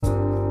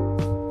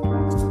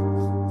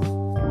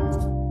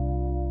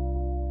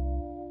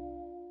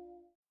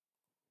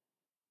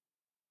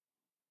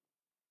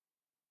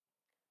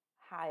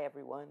Hi,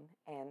 everyone,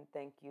 and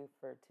thank you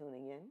for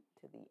tuning in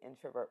to the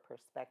Introvert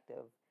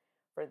Perspective.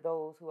 For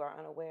those who are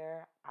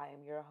unaware, I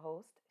am your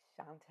host,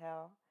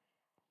 Chantel.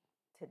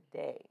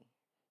 Today,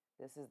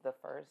 this is the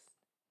first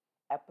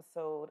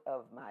episode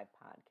of my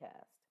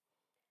podcast,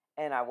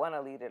 and I want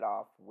to lead it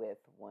off with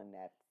one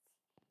that's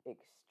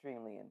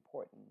extremely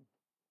important,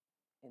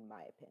 in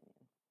my opinion.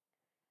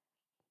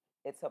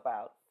 It's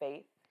about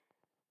faith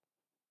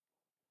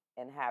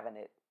and having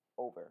it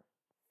over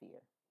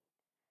fear.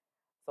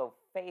 So,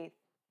 faith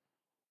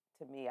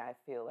to me, I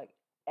feel like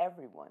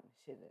everyone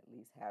should at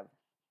least have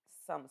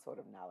some sort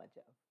of knowledge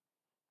of.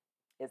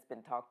 It's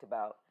been talked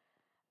about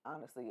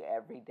honestly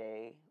every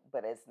day,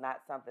 but it's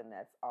not something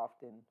that's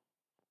often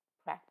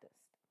practiced.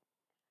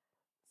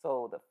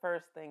 So the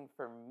first thing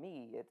for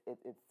me,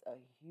 it's a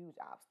huge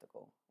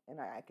obstacle,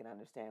 and I can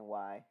understand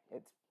why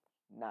it's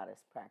not as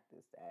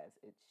practiced as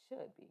it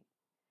should be.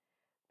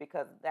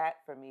 Because that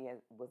for me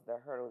was the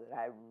hurdle that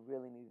I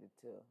really needed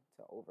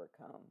to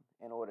overcome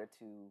in order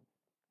to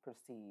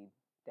proceed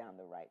down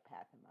the right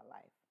path in my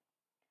life.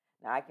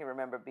 Now I can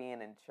remember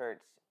being in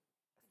church,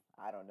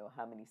 I don't know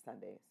how many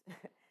Sundays,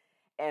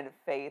 and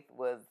faith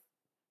was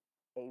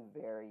a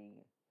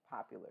very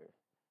popular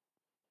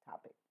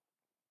topic.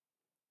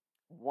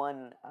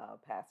 One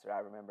pastor I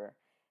remember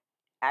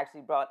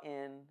actually brought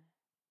in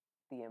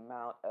the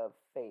amount of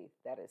faith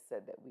that is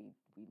said that we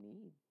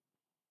need,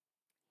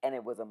 and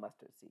it was a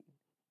mustard seed.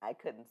 I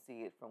couldn't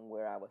see it from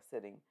where I was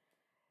sitting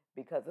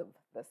because of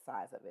the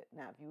size of it.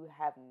 Now, if you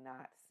have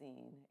not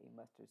seen a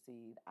mustard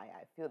seed, I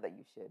feel that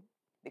you should,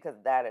 because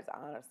that is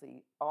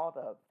honestly all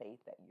the faith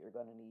that you're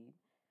going to need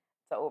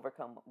to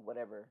overcome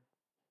whatever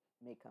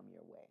may come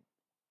your way.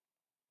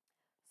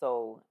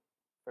 So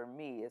for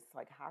me, it's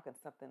like, how can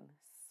something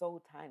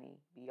so tiny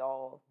be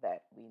all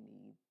that we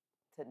need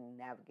to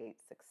navigate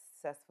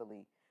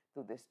successfully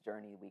through this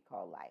journey we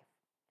call life?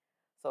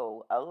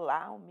 So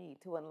allow me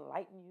to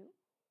enlighten you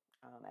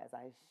as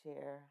I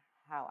share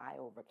how I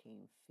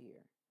overcame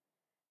fear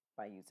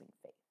by using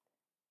faith.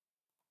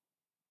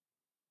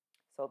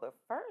 So the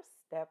first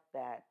step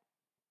that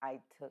I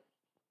took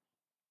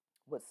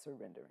was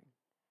surrendering.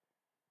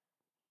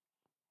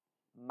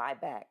 My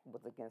back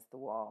was against the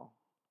wall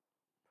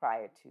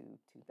prior to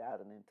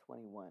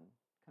 2021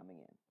 coming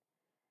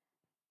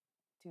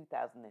in.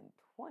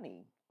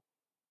 2020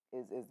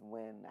 is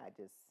when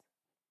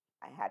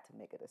I had to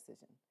make a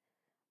decision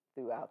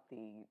throughout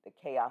the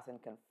chaos and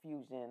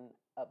confusion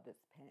of this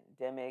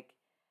pandemic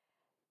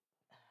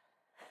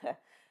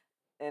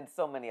and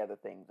so many other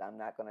things. I'm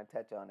not going to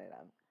touch on it.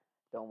 I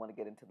don't want to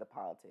get into the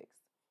politics.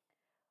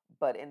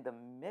 But in the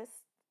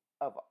midst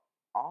of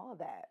all of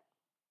that,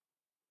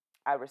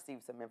 I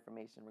received some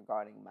information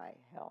regarding my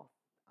health.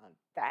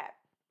 That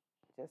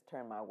just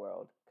turned my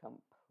world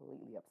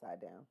completely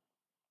upside down.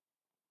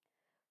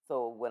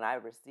 So when I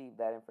received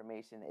that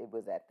information, it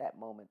was at that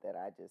moment that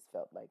I just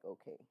felt like,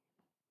 okay,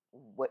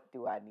 what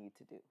do I need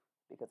to do?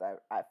 Because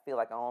I feel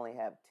like I only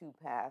have two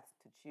paths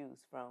to choose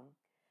from,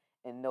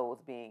 and those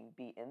being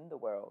be in the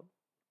world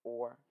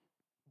or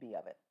be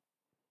of it.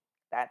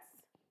 That's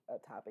a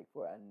topic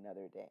for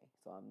another day.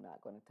 So I'm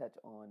not going to touch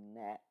on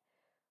that.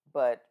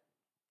 But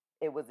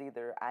it was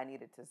either I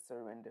needed to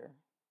surrender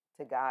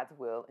to God's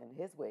will and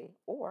His way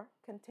or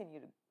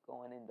continue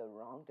going in the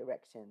wrong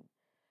direction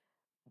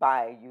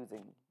by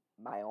using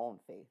my own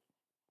faith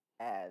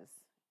as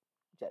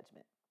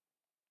judgment.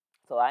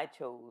 So I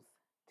chose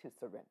to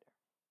surrender.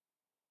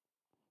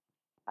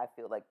 I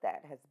feel like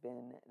that has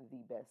been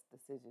the best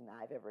decision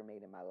I've ever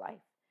made in my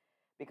life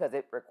because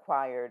it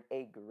required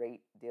a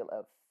great deal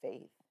of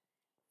faith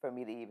for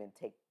me to even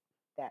take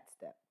that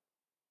step.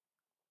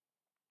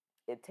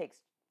 It takes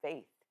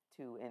faith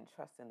to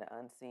entrust in the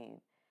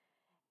unseen.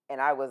 And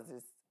I was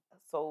just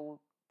so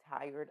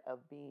tired of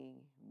being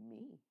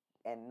me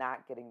and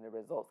not getting the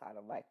results out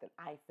of life that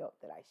I felt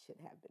that I should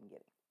have been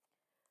getting.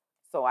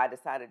 So I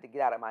decided to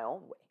get out of my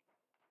own way.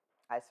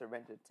 I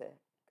surrendered to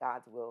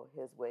God's will,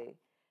 His way,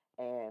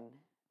 and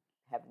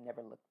have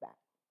never looked back.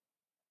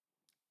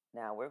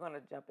 Now we're going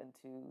to jump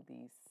into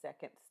the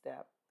second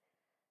step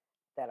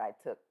that I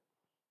took,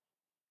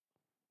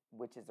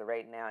 which is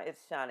right now,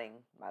 it's shining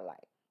my light.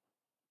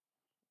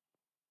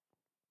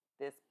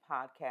 This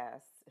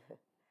podcast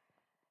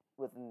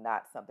was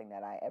not something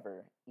that I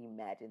ever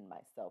imagined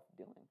myself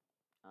doing.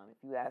 If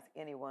you ask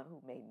anyone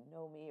who may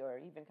know me or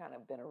even kind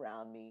of been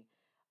around me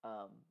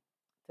um,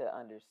 to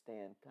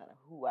understand kind of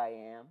who I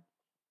am,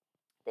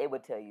 they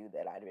would tell you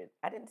that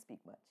I didn't speak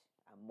much.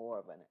 I'm more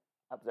of an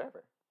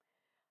observer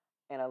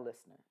and a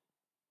listener.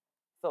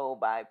 So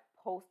by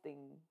posting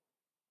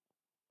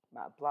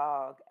my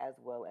blog as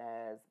well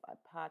as my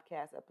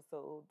podcast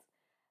episodes,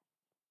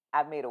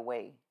 I've made a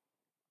way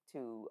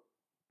to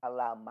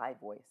allow my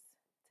voice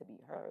to be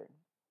heard.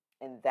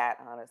 And that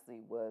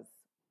honestly was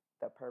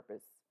the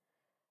purpose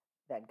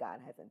that God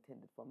has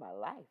intended for my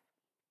life.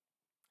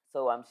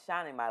 So I'm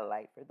shining my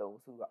light for those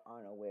who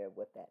aren't aware of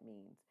what that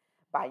means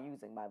by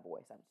using my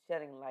voice. I'm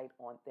shedding light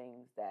on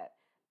things that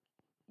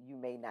you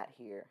may not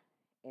hear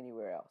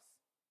anywhere else.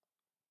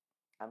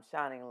 I'm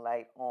shining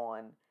light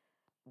on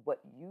what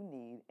you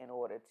need in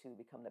order to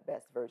become the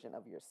best version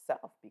of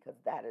yourself, because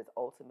that is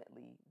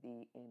ultimately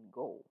the end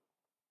goal.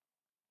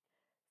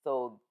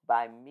 So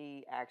by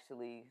me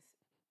actually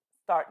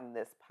starting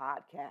this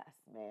podcast,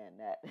 man,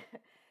 that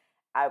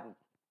I'm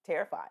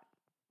terrified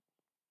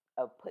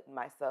of putting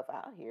myself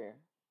out here,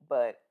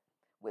 but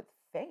with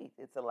faith,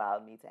 it's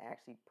allowed me to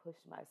actually push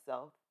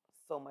myself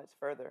so much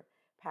further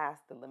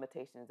past the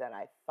limitations that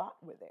I thought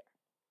were there.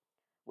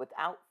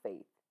 Without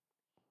faith,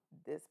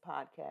 this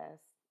podcast,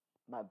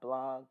 my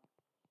blog,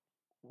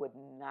 would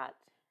not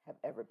have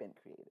ever been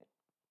created.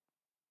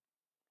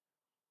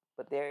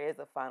 But there is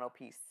a final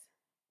piece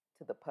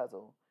to the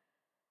puzzle,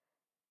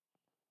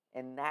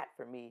 and that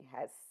for me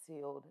has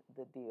sealed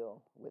the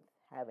deal with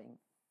having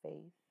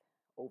faith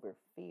over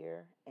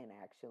fear and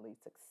actually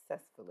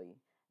successfully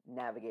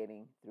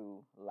navigating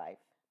through life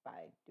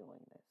by doing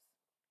this.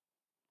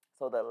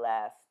 So, the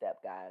last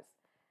step, guys,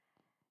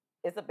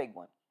 is a big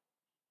one.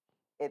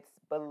 It's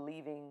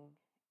believing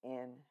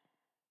in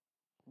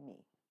me.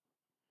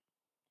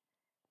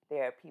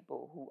 There are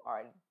people who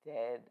are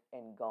dead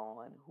and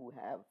gone who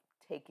have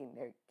taken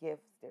their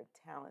gifts, their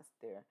talents,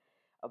 their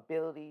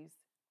abilities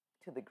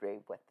to the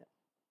grave with them.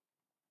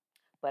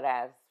 But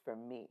as for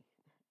me,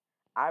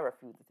 I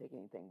refuse to take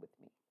anything with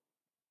me.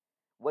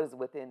 What is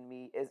within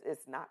me is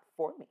it's not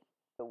for me.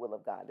 The will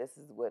of God. This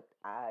is what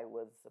I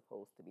was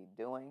supposed to be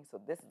doing, so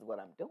this is what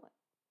I'm doing.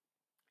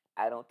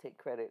 I don't take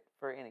credit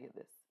for any of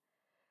this.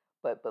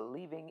 But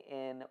believing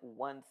in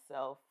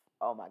oneself,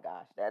 oh my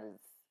gosh,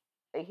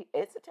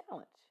 it's a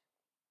challenge.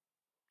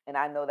 And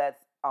I know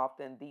that's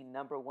often the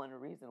number one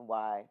reason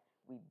why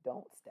we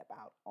don't step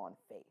out on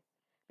faith,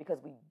 because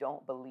we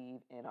don't believe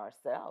in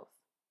ourselves.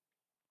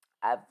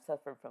 I've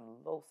suffered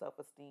from low self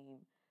esteem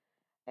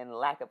and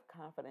lack of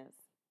confidence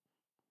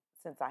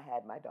since I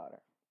had my daughter,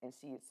 and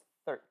she is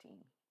 13.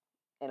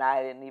 And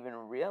I didn't even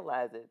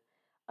realize it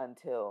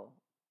until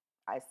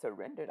I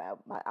surrendered.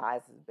 My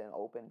eyes have been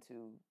open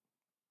to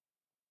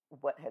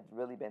what had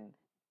really been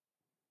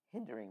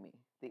hindering me,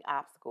 the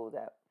obstacles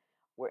that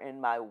were in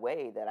my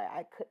way that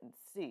I couldn't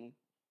see.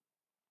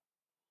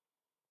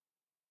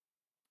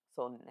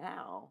 So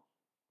now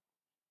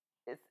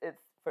it's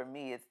for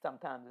me, it's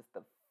sometimes it's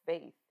the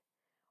faith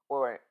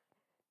or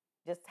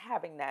just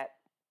having that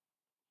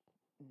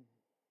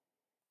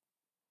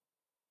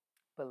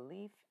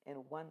belief in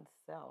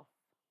oneself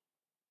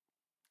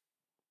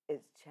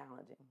is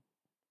challenging.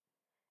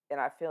 And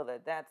I feel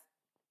that that's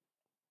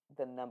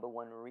the number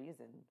one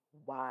reason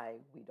why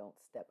we don't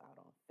step out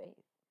on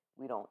faith.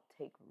 We don't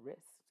take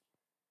risks.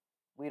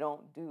 We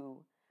don't do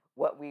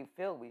what we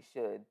feel we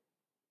should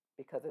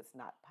because it's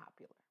not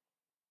popular.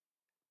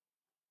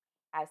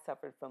 I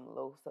suffered from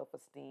low self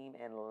esteem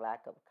and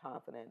lack of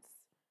confidence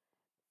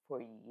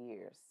for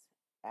years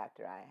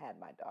after I had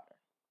my daughter.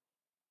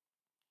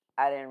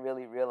 I didn't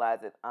really realize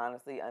it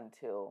honestly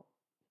until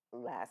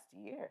last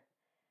year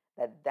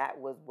that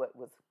was what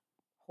was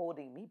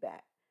holding me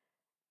back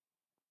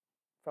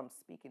from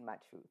speaking my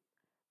truth,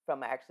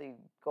 from actually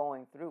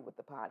going through with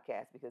the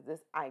podcast, because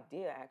this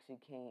idea actually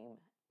came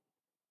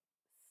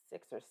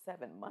 6 or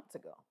 7 months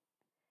ago.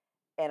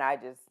 And I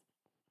just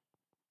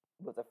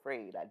was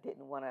afraid. I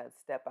didn't want to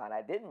step out.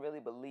 I didn't really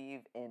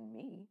believe in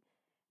me.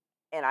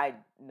 And I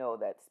know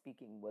that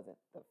speaking wasn't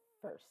the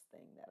first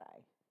thing that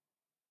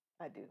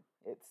I do.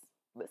 It's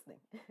listening.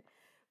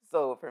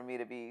 So for me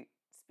to be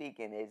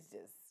speaking, it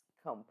just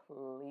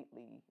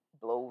completely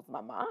blows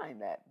my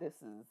mind that this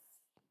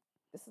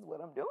is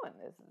what I'm doing.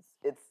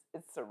 It's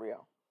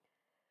surreal.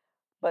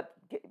 But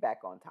get back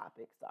on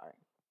topic, sorry.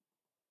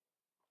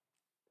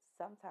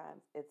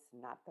 Sometimes it's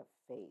not the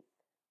faith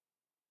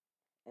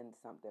in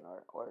something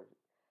or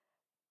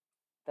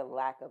the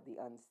lack of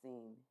the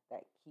unseen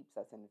that keeps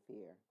us in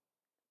fear.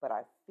 But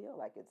I feel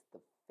like it's the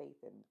faith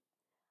in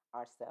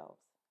ourselves.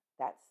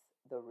 That's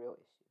the real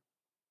issue.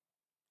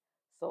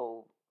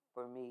 So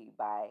for me,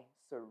 by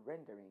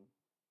surrendering,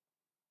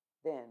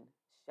 then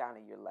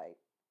shining your light,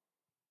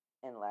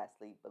 and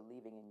lastly,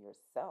 believing in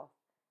yourself,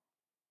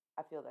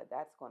 I feel that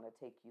that's going to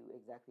take you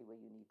exactly where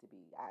you need to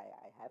be.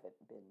 I haven't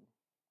been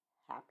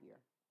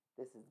happier.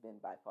 This has been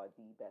by far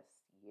the best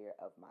year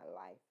of my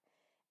life.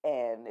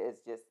 And it's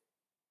just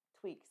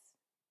tweaks.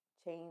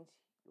 Change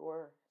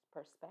your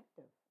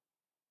perspective.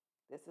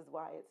 This is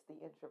why it's the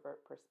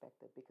introvert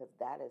perspective, because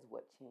that is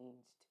what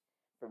changed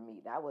for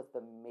me. That was the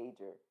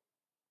major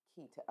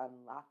key to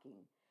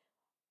unlocking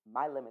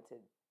my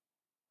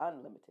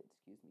unlimited,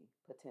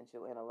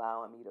 potential, and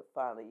allowing me to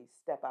finally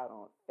step out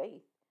on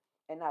faith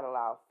and not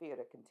allow fear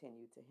to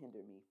continue to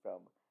hinder me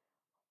from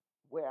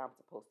where I'm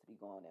supposed to be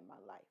going in my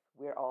life.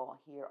 We're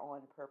all here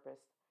on purpose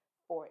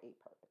for a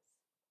purpose.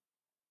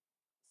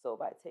 So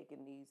by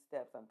taking these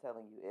steps, I'm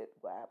telling you, it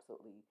will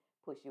absolutely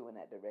push you in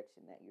that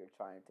direction that you're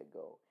trying to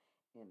go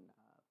in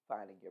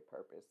finding your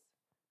purpose,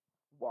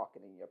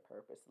 walking in your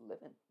purpose,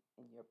 living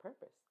in your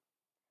purpose.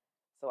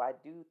 So I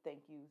do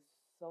thank you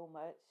so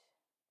much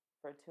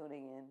for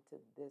tuning in to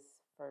this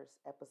first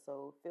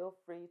episode. Feel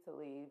free to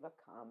leave a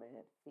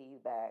comment,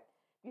 feedback,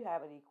 if you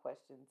have any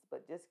questions,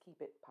 but just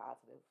keep it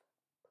positive,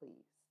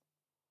 please.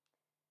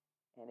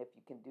 And if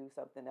you can do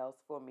something else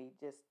for me,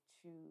 just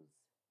choose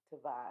to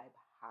vibe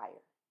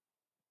higher.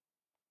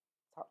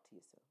 Talk to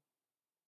you soon.